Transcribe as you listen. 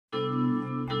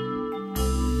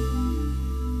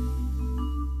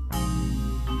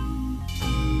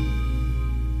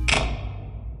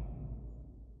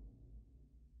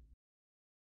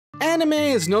Anime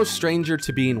is no stranger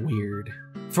to being weird.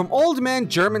 From old man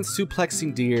German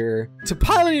suplexing deer, to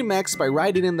piloting mechs by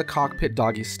riding in the cockpit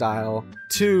doggy style,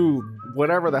 to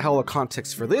whatever the hell the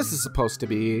context for this is supposed to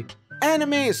be,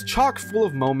 anime is chock full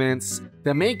of moments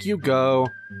that make you go,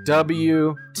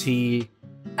 WTF.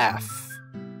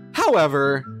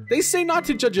 However, they say not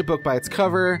to judge a book by its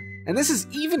cover, and this is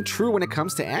even true when it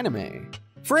comes to anime.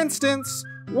 For instance,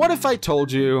 what if I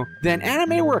told you that an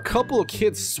anime where a couple of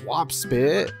kids swap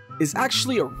spit is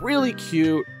actually a really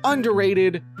cute,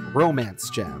 underrated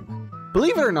romance gem?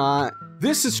 Believe it or not,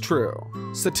 this is true.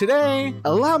 So today,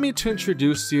 allow me to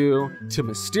introduce you to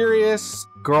Mysterious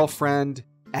Girlfriend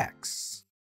X.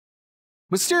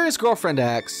 Mysterious Girlfriend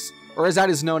X, or as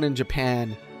that is known in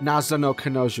Japan, Nazo no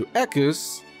Kanoju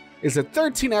Ekus, is a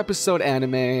 13-episode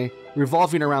anime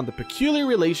revolving around the peculiar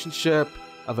relationship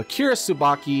of Akira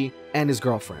Tsubaki and his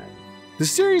girlfriend. The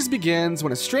series begins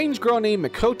when a strange girl named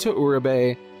Mikoto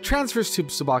Urabe transfers to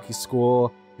Tsubaki's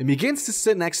school and begins to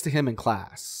sit next to him in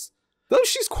class. Though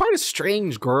she's quite a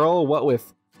strange girl, what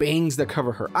with bangs that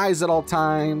cover her eyes at all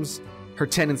times, her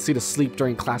tendency to sleep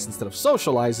during class instead of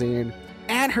socializing,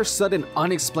 and her sudden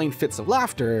unexplained fits of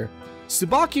laughter,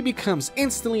 Tsubaki becomes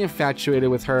instantly infatuated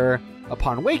with her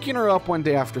upon waking her up one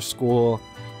day after school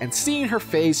and seeing her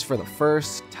face for the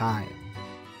first time.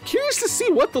 Curious to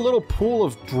see what the little pool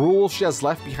of drool she has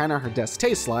left behind on her desk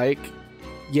tastes like?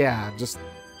 Yeah, just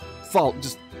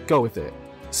go with it.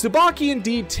 Tsubaki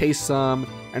indeed tastes some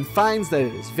and finds that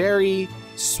it is very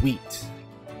sweet.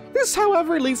 This,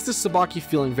 however, leads to Tsubaki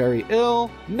feeling very ill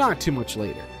not too much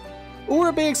later.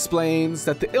 Urabe explains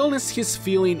that the illness he is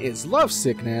feeling is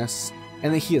lovesickness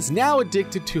and that he is now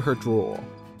addicted to her drool,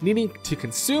 needing to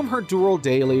consume her drool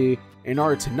daily in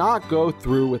order to not go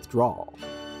through withdrawal.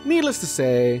 Needless to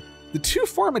say, the two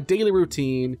form a daily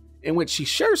routine in which she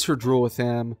shares her drool with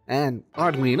him, and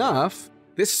oddly enough,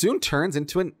 this soon turns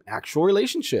into an actual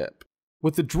relationship,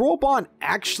 with the drool bond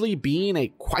actually being a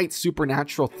quite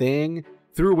supernatural thing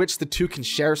through which the two can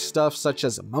share stuff such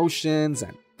as emotions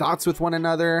and thoughts with one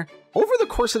another. Over the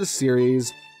course of the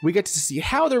series, we get to see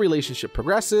how their relationship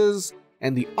progresses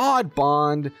and the odd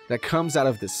bond that comes out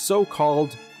of this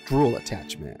so-called drool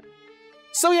attachment.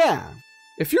 So yeah,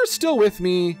 if you're still with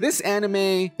me, this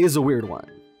anime is a weird one.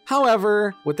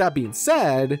 However, with that being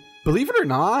said, believe it or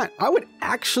not, I would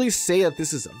actually say that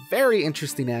this is a very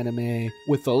interesting anime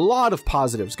with a lot of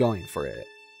positives going for it.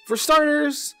 For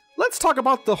starters, let's talk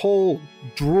about the whole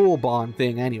drool bond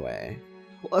thing anyway.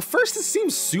 Well, at first it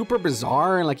seems super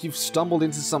bizarre and like you've stumbled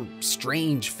into some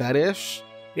strange fetish.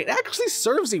 It actually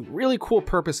serves a really cool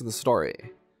purpose in the story.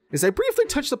 As I briefly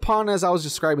touched upon as I was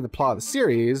describing the plot of the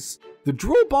series, the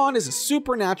drool bond is a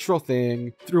supernatural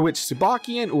thing through which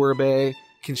Tsubaki and Urabe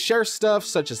can share stuff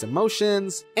such as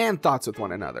emotions and thoughts with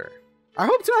one another. I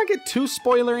hope to not get too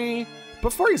spoilery,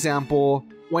 but for example,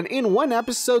 when in one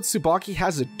episode Tsubaki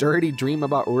has a dirty dream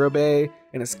about Urabe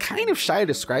and is kind of shy to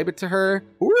describe it to her,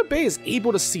 Urabe is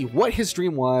able to see what his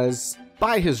dream was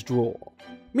by his drool.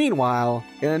 Meanwhile,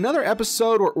 in another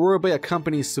episode where Urabe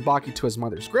accompanies Tsubaki to his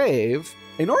mother's grave,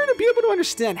 in order to be able to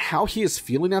understand how he is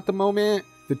feeling at the moment,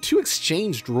 the two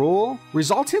exchange drool,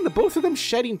 resulting in the both of them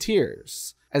shedding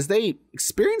tears as they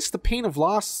experience the pain of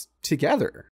loss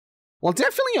together. While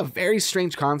definitely a very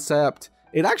strange concept,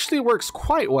 it actually works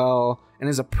quite well and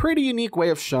is a pretty unique way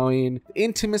of showing the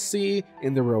intimacy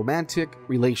in the romantic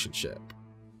relationship.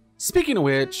 Speaking of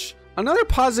which, another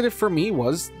positive for me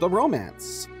was the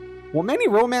romance. While many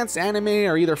romance anime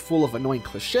are either full of annoying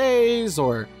cliches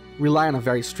or rely on a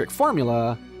very strict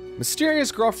formula,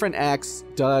 Mysterious Girlfriend X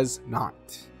does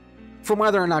not. From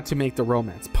whether or not to make the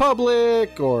romance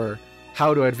public, or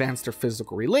how to advance their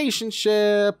physical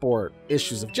relationship, or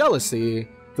issues of jealousy,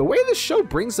 the way the show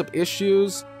brings up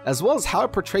issues, as well as how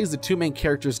it portrays the two main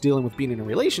characters dealing with being in a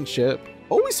relationship,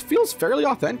 always feels fairly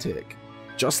authentic.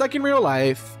 Just like in real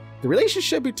life, the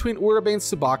relationship between Urabe and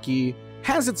Tsubaki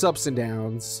has its ups and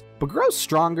downs, but grows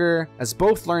stronger as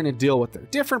both learn to deal with their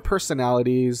different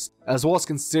personalities, as well as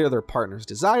consider their partner's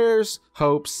desires,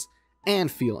 hopes,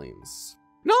 and feelings.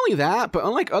 Not only that, but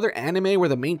unlike other anime where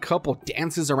the main couple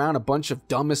dances around a bunch of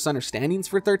dumb misunderstandings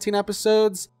for 13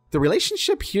 episodes, the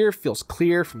relationship here feels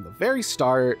clear from the very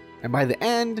start, and by the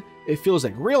end, it feels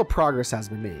like real progress has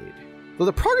been made. Though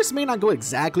the progress may not go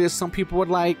exactly as some people would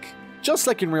like, just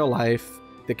like in real life,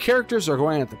 the characters are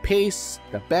going at the pace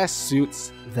that best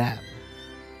suits them.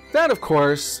 That, of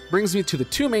course, brings me to the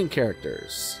two main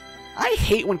characters. I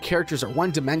hate when characters are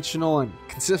one-dimensional and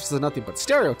consist of nothing but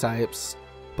stereotypes,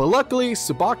 but luckily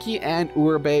Tsubaki and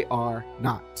Urabe are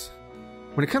not.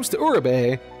 When it comes to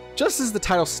Urabe, just as the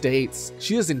title states,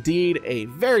 she is indeed a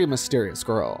very mysterious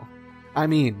girl. I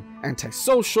mean,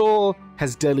 antisocial,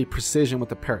 has deadly precision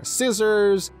with a pair of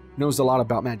scissors, knows a lot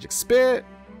about magic spit.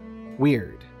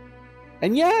 Weird.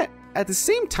 And yet, at the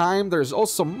same time, there's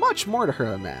also much more to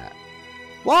her than that.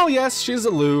 While yes, she's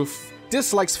aloof,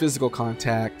 dislikes physical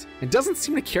contact, and doesn't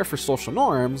seem to care for social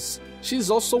norms, she's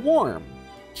also warm,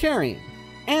 caring,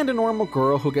 and a normal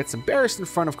girl who gets embarrassed in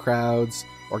front of crowds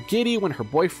or giddy when her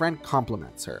boyfriend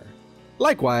compliments her.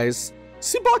 Likewise,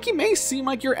 Tsubaki may seem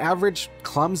like your average,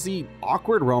 clumsy,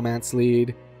 awkward romance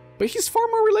lead, but he's far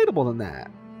more relatable than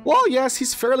that. While yes,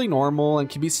 he's fairly normal and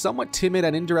can be somewhat timid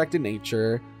and indirect in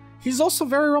nature, he's also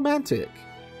very romantic,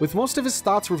 with most of his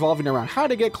thoughts revolving around how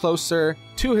to get closer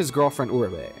to his girlfriend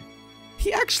Urabe.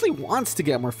 He actually wants to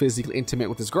get more physically intimate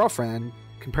with his girlfriend,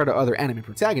 compared to other anime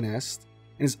protagonists,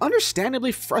 and is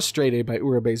understandably frustrated by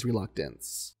Urabe's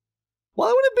reluctance. While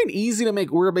it would have been easy to make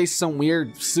Urabe some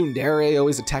weird tsundere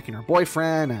always attacking her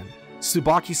boyfriend, and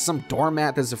Tsubaki some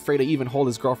doormat that's afraid to even hold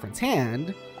his girlfriend's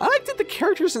hand, I like that the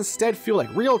characters instead feel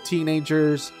like real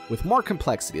teenagers with more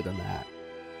complexity than that.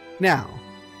 Now,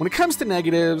 when it comes to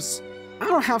negatives, I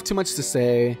don't have too much to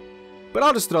say, but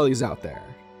I'll just throw these out there.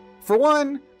 For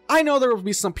one, I know there will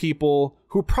be some people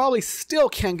who probably still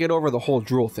can't get over the whole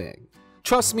drool thing.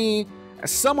 Trust me,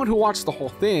 as someone who watched the whole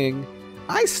thing,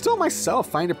 I still myself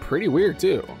find it pretty weird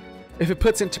too. If it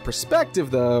puts into perspective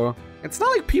though, it's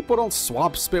not like people don't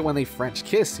swap spit when they French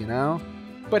kiss, you know?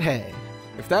 But hey,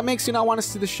 if that makes you not want to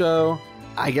see the show,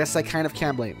 I guess I kind of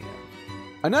can't blame you.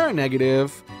 Another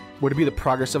negative would be the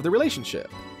progress of the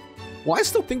relationship. While I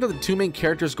still think that the two main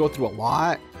characters go through a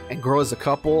lot and grow as a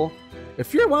couple,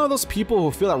 if you're one of those people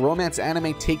who feel that romance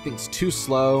anime take things too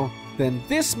slow, then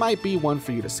this might be one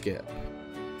for you to skip.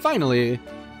 Finally,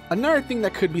 another thing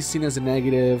that could be seen as a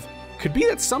negative could be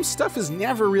that some stuff is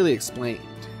never really explained.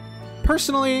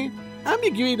 Personally,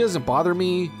 ambiguity doesn't bother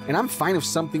me, and I'm fine if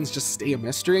some things just stay a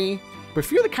mystery, but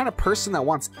if you're the kind of person that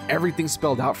wants everything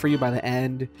spelled out for you by the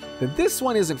end, then this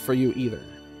one isn't for you either.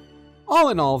 All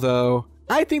in all though,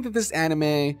 I think that this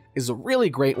anime is a really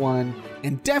great one,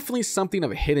 and definitely something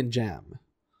of a hidden gem.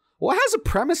 While it has a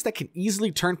premise that can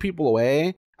easily turn people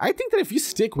away, I think that if you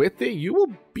stick with it, you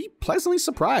will be pleasantly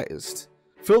surprised.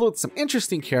 Filled with some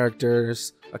interesting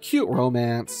characters, a cute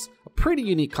romance, a pretty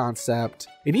unique concept,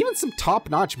 and even some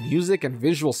top-notch music and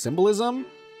visual symbolism,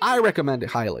 I recommend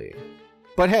it highly.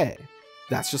 But hey,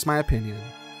 that's just my opinion.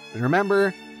 And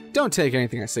remember, don't take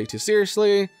anything I say too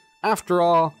seriously. After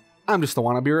all, I'm just the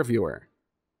Wannabe Reviewer.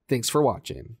 Thanks for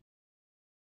watching.